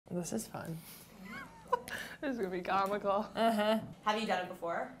This is fun. This is gonna be comical. Have you done it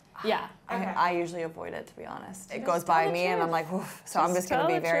before? Yeah. Okay. I usually avoid it, to be honest. It goes by me and I'm like, oof. So I'm just going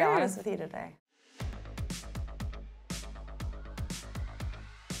to be very honest with you today.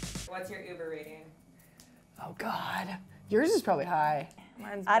 What's your Uber rating? Oh God. Yours is probably high.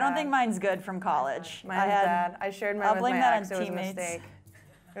 Mine's I don't bad. think mine's good from college. Mine's bad. I shared mine with my ex. It was a teammates. mistake.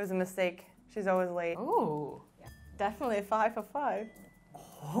 It was a mistake. She's always late. Ooh. Definitely a 5 of 5.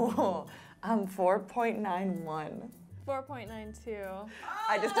 Oh, I'm 4.91. 4.92.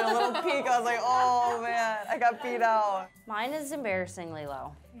 I just did a little peek. I was like, oh man, I got beat out. Mine is embarrassingly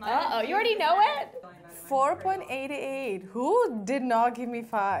low. Uh-oh, you already know it? 4.88. Who did not give me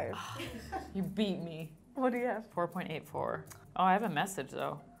 5? You beat me. What do you have? 4.84. Oh, I have a message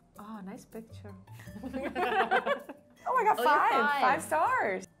though. Oh, nice picture. Oh, I got 5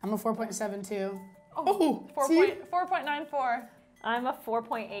 stars. I'm a 4.72. Oh, 4.94. I'm a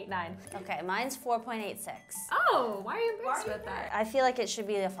 4.89. Okay, mine's 4.86. Oh, why are you embarrassed with that? I feel like it should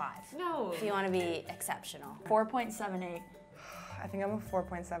be a 5. No. If you want to be exceptional. 4.78. I think I'm a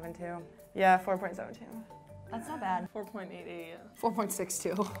 4.72. Yeah, 4.72. That's not bad. 4.88.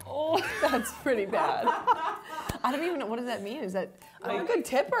 4.62. Oh, That's pretty bad. I don't even know, what does that mean? Is that, I'm a good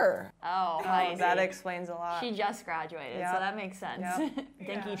tipper. Oh, I That see. explains a lot. She just graduated, Yep. so that makes sense. Yep.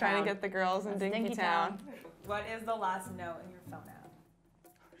 Dinky Trying town. to get the girls in Dinky Dinky Town. What is the last note in your phone app?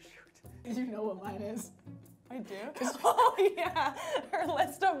 You know what mine is. I do? Oh yeah, her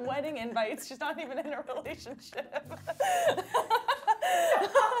list of wedding invites. She's not even in a relationship.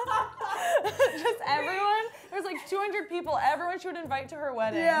 Just everyone. There's like 200 people. Everyone she would invite to her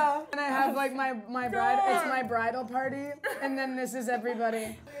wedding. Yeah. And I have like my bride, it's my bridal party, and then this is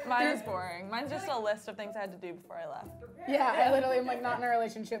everybody. Mine is boring. Mine's just a list of things I had to do before I left. Yeah, I literally am like not in a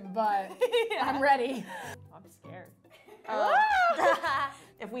relationship, but I'm ready. I'm scared.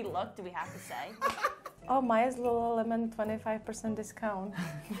 If we look, do we have to say? Oh, mine is Lululemon 25% discount.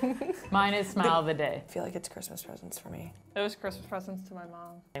 Mine is smile of the day. I feel like it's Christmas presents for me. It was Christmas presents to my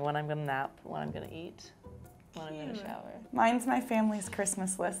mom. When I'm gonna nap, when I'm gonna eat, when I'm gonna shower. Mine's my family's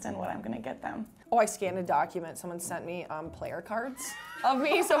Christmas list and what I'm gonna get them. Oh, I scanned a document. Someone sent me player cards of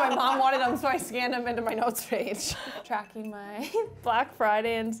me, so my mom wanted them, so I scanned them into my notes page. Tracking my Black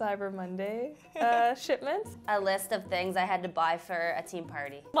Friday and Cyber Monday shipments. A list of things I had to buy for a team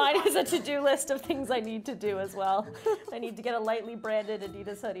party. Mine is a to-do list of things I need to do as well. I need to get a lightly branded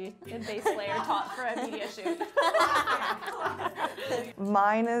Adidas hoodie and base layer top for a media shoot.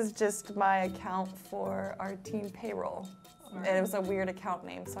 Mine is just my account for our team payroll. And it was a weird account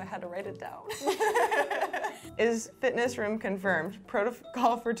name, so I had to write it down. Is fitness room confirmed?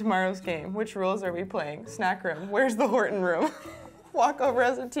 Protocol for tomorrow's game. Which rules are we playing? Snack room. Where's the Horton room? Walk over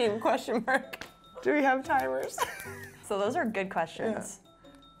as a team, question mark. Do we have timers? So those are good questions.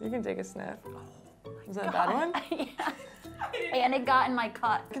 You can take a sniff. Is that a bad one? Yeah. And it got in my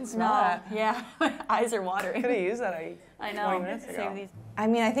cut. I can smell that. Yeah, my eyes are watering. Could have used that I 20 know. minutes ago. Save these. I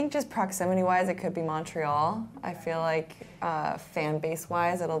mean, I think just proximity-wise, it could be Montreal. I feel like fan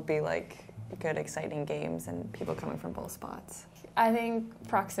base-wise, it'll be like good, exciting games and people coming from both spots. I think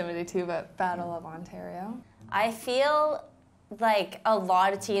proximity too, but Battle of Ontario. I feel like a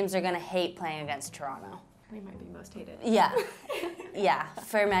lot of teams are going to hate playing against Toronto. We might be most hated. Yeah. Yeah,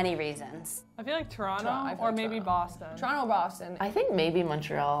 for many reasons. I feel like Toronto I feel or like maybe Boston. Toronto, Boston. I think maybe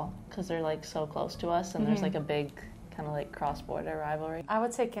Montreal, because they're like so close to us and there's like a big kind of like cross-border rivalry. I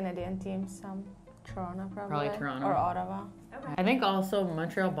would say Canadian teams, Toronto probably. Probably Toronto. Or Ottawa. I think also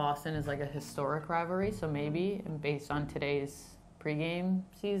Montreal-Boston is like a historic rivalry, so maybe, and based on today's pregame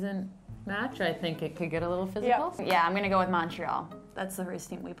season match, I think it could get a little physical. Yeah, I'm gonna go with Montreal. That's the first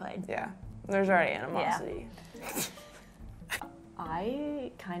team we played. Yeah, there's already animosity.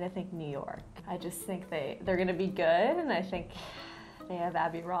 I kind of think New York. I just think they're gonna be good, and I think they have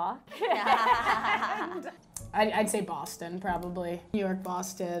Abby Rock. I'd say Boston, probably. New York,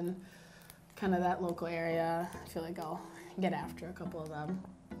 Boston, kind of that local area. I feel like I'll get after a couple of them.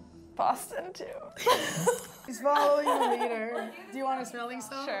 Boston too. He's following the leader. Do you want a smelling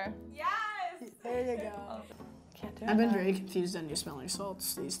salt? Sure. There you go. Can't do I've been very confused on your smelling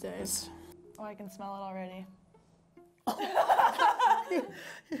salts these days. Oh, I can smell it already.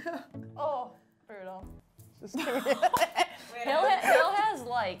 Oh, brutal. Just give me Hill has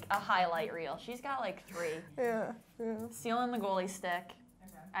like a highlight reel. She's got like 3. Yeah. Stealing the goalie stick.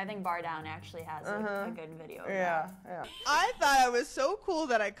 I think BarDown actually has a good video of Yeah. I thought I was so cool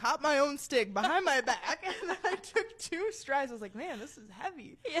that I caught my own stick behind my back, and then I took 2 strides. I was like, man, this is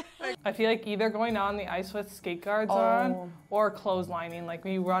heavy. Yeah. I feel like either going down the ice with skate guards on or clotheslining, like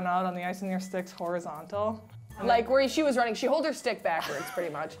when you run out on the ice and your stick's horizontal. Like where she was running, she held her stick backwards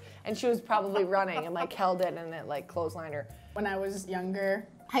pretty much, and she was probably running and like held it and it like clotheslined her. When I was younger,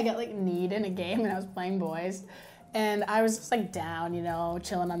 I got like kneed in a game and I was playing boys. And I was just like down, you know,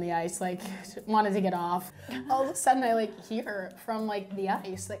 chilling on the ice, like wanted to get off. All of a sudden I like hear from like the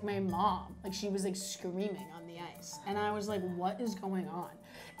ice, like my mom, like she was like screaming on the ice. And I was like, what is going on?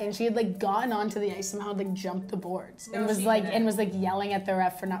 And she had like gotten onto the ice, somehow like jumped the boards and was like yelling at the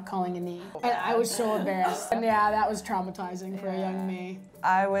ref for not calling a knee. And I was so embarrassed. And yeah, that was traumatizing for a young me.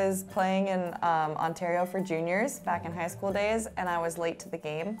 I was playing in Ontario for juniors back in high school days, and I was late to the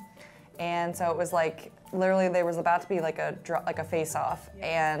game. And so it was like, literally there was about to be like a face-off,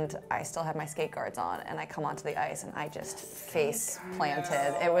 and I still had my skate guards on, and I come onto the ice and I just face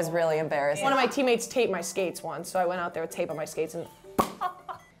planted. It was really embarrassing. One of my teammates taped my skates once, so I went out there with tape on my skates and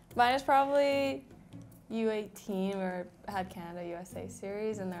Mine is probably U18 where I had Canada-USA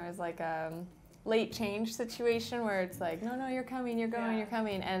series, and there was like a late change situation where it's like, no, you're coming, you're going, you're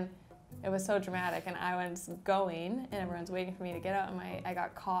coming, and it was so dramatic, and I was going, and everyone's waiting for me to get out, and I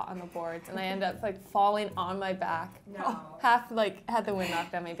got caught on the boards, and I ended up like falling on my back. No. Half like had the wind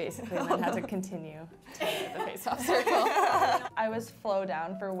knocked out me basically, and then had to continue to the face-off circle. I was flow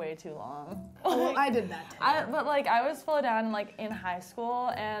down for way too long. Oh, I did that too. But like I was flow down like in high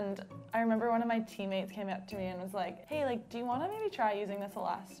school, and I remember one of my teammates came up to me and was like, hey, like, do you want to maybe try using this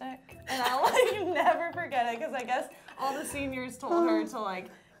elastic? And I'll like never forget it, because I guess all the seniors told her to like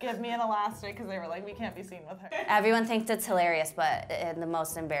give me an elastic because they were like, we can't be seen with her. Everyone thinks it's hilarious, but the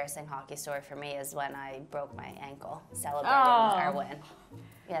most embarrassing hockey story for me is when I broke my ankle celebrating our win.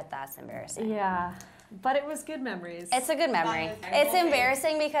 Yeah, that's embarrassing. Yeah, but it was good memories. It's a good memory. It's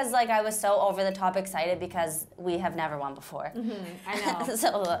embarrassing because like I was so over the top excited because we have never won before. I know.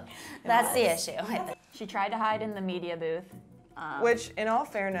 So that's the issue, I think. She tried to hide in the media booth. Which, in all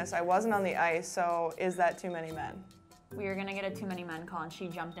fairness, I wasn't on the ice, so is that too many men? We were gonna get a too many men call, and she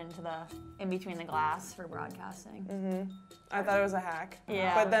jumped into in between the glass for broadcasting. I thought it was a hack.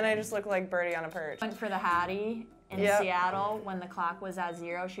 Yeah. But then I just looked like Birdie on a perch. Went for the Hattie in Seattle when the clock was at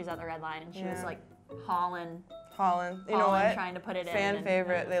 0. She was at the red line, and she was like hauling. You know what? Trying to put it in. Fan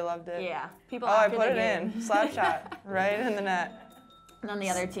favorite. They loved it. Yeah. People. Oh, I after put the it game. in. Slap shot. Right in the net. And then the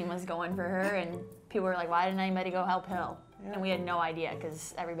other team was going for her, and people were like, why didn't anybody go help Hill? Yeah. And we had no idea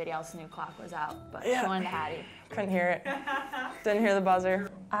because everybody else knew clock was out. But she wanted Hattie. Couldn't hear it. Didn't hear the buzzer.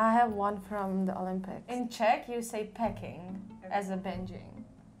 I have one from the Olympics. In Czech, you say pecking as a binging.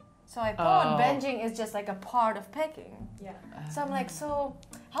 So I thought binging is just like a part of pecking. Yeah. So I'm like, so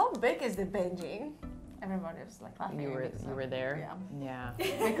how big is the binging? Everybody was like laughing. You were there? Yeah.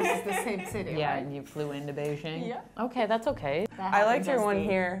 Because it's the same city. Yeah, right? and you flew into Beijing? Yeah. Okay, that's okay. I liked your one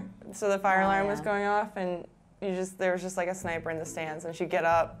here. So the fire alarm was going off, and there was just like a sniper in the stands, and she'd get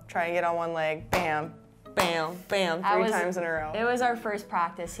up, try and get on one leg, bam, bam, bam, 3 times in a row. It was our first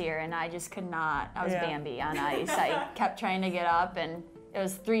practice here, and I just could not. I was Bambi on ice. I kept trying to get up, and it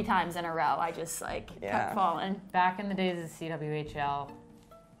was 3 times in a row. I just kept falling. Back in the days of CWHL,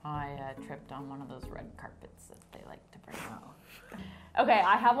 I tripped on one of those red carpets that they like to bring out. Okay,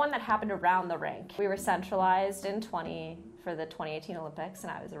 I have one that happened around the rink. We were centralized for the 2018 Olympics,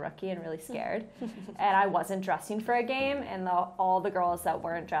 and I was a rookie and really scared. And I wasn't dressing for a game, and all the girls that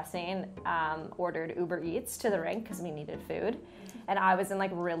weren't dressing ordered Uber Eats to the rink because we needed food. And I was in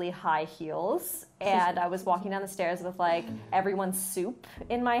like really high heels, and I was walking down the stairs with like everyone's soup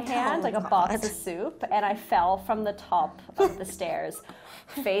in my hand, like a box of soup, and I fell from the top of the stairs,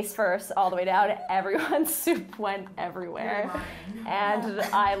 face first all the way down. Everyone's soup went everywhere, and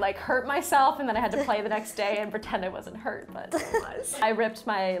I like hurt myself, and then I had to play the next day and pretend I wasn't hurt, but it was. I ripped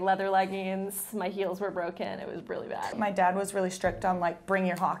my leather leggings, my heels were broken, it was really bad. My dad was really strict on like bring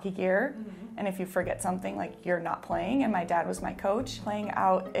your hockey gear, and if you forget something, like you're not playing, and my dad was my coach, playing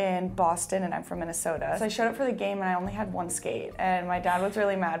out in Boston, and I'm from Minnesota. So I showed up for the game, and I only had 1 skate, and my dad was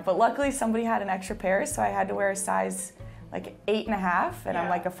really mad, but luckily somebody had an extra pair, so I had to wear a size like 8.5, and I'm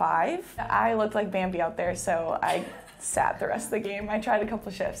like a 5. I looked like Bambi out there, so I sat the rest of the game. I tried a couple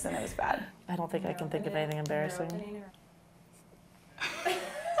of shifts, and it was bad. I don't think I can think of anything embarrassing.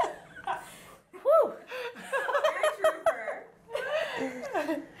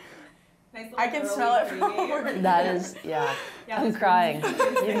 I can smell it from over. That is, I'm crying.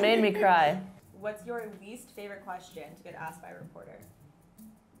 You've made me cry. What's your least favorite question to get asked by a reporter?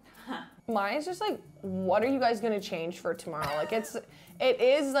 Mine is just like, what are you guys gonna change for tomorrow? Like it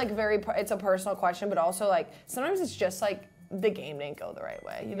is like it's a personal question, but also like sometimes it's just like the game didn't go the right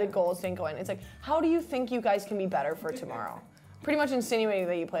way. The goals didn't go in. It's like, how do you think you guys can be better for tomorrow? Pretty much insinuating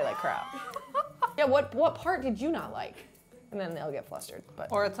that you play like crap. Yeah, what part did you not like? and then they'll get flustered.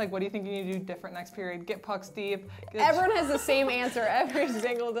 But Or it's like, what do you think you need to do different next period? Get pucks deep. everyone has the same answer every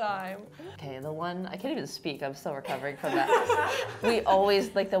single time. Okay, the one, I can't even speak, I'm still recovering from that. We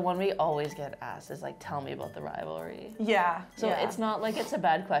always, like the one we always get asked is like, tell me about the rivalry. Yeah. So yeah. it's not like it's a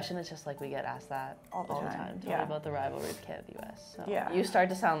bad question, it's just like we get asked that All the time. Tell me about the rivalry with Canada-US. So Yeah. you start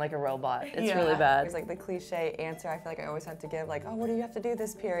to sound like a robot. It's Yeah. really bad. It's like the cliche answer I feel like I always have to give, like, oh, what do you have to do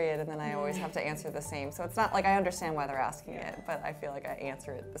this period? And then I always have to answer the same. So it's not like I understand why they're asking it, but I feel like I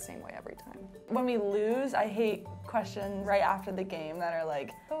answer it the same way every time. When we lose, I hate questions right after the game that are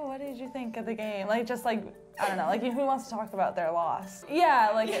like, oh, what did you think of the game? Like, just like, I don't know, like who wants to talk about their loss?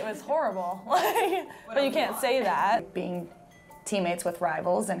 Yeah, like it was horrible. Like, but you can't say that. Being teammates with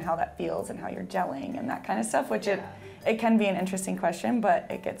rivals and how that feels and how you're gelling and that kind of stuff, which it can be an interesting question, but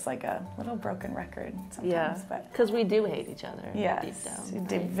it gets like a little broken record sometimes. Yeah, because we do hate each other deep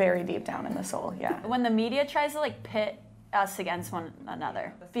down. Very deep down in the soul, yeah. When the media tries to like pit us against one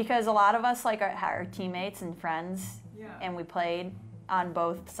another, because a lot of us like are teammates and friends, and we played on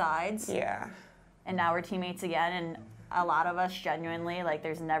both sides. Yeah. And now we're teammates again, and a lot of us genuinely, like,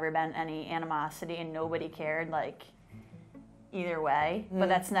 there's never been any animosity and nobody cared, like, either way. But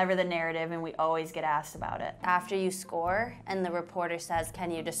that's never the narrative, and we always get asked about it. After you score and the reporter says, can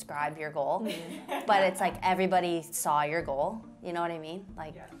you describe your goal? But it's like everybody saw your goal, you know what I mean?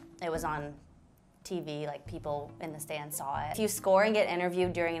 Like it was on TV, like people in the stands saw it. If you score and get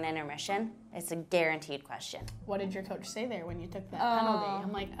interviewed during an intermission, it's a guaranteed question. What did your coach say there when you took that penalty?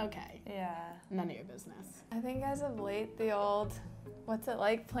 I'm like, okay. Yeah. None of your business. I think as of late, the old, what's it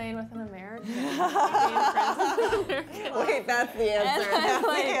like playing with an American? Being friends with an American. Wait, that's the answer. That's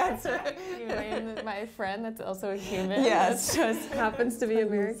the answer. Even my friend that's also a human. Yes. That just happens to be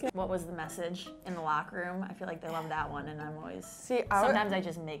American. What was the message in the locker room? I feel like they love that one, and I'm always, See, sometimes I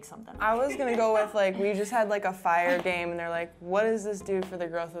just make something. I was gonna go with like, we just had like a fire game and they're like, what does this do for the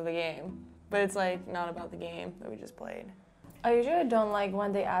growth of the game? But it's like not about the game that we just played. I usually don't like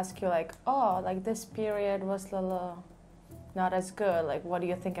when they ask you like, oh, like this period was not as good. Like, what do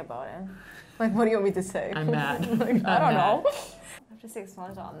you think about it? Like, what do you want me to say? I'm mad. Like, I don't know. I have to say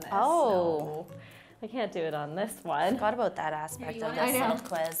smudge on this. Oh. No. I can't do it on this one. Forgot about that aspect of the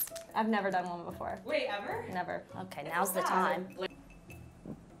self-quiz. I've never done one before. Wait, ever? Never. Okay, now's the time.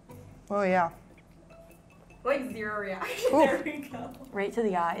 Oh yeah. Like zero reaction. There we go. Right to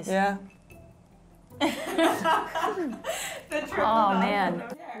the eyes. Yeah. Oh, man.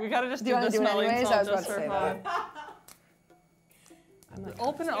 We gotta just do you wanna the do it smelling anyways? salt I was about just to for say fun.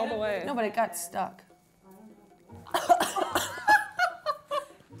 Open it all the way. No, but it got stuck.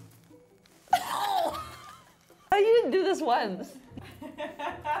 Oh, you didn't do this once.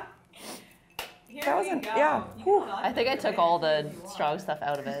 Here That we wasn't- go. yeah. You Whew. held on I to think I it. took all the strong stuff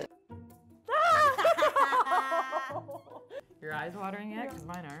out of it. Your eyes watering yet? Because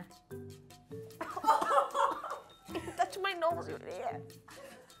mine are. Touch my nose, you idiot.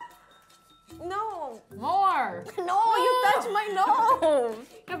 No. More! No, you touched my nose.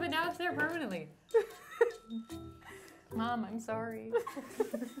 Yeah, but now it's there permanently. Mom, I'm sorry.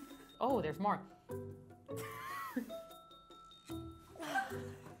 Oh, there's more.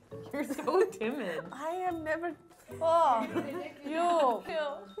 You're so timid. I am never. Oh, you. Oh,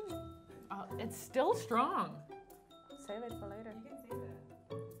 it's still strong. Save it for later.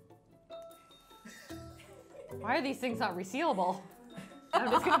 Why are these things not resealable?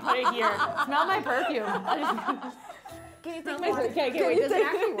 I'm just gonna put it here. Smell my perfume. Can you Smell take my my Okay, wait, does it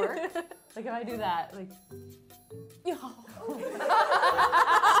actually work? Like if I do that, like.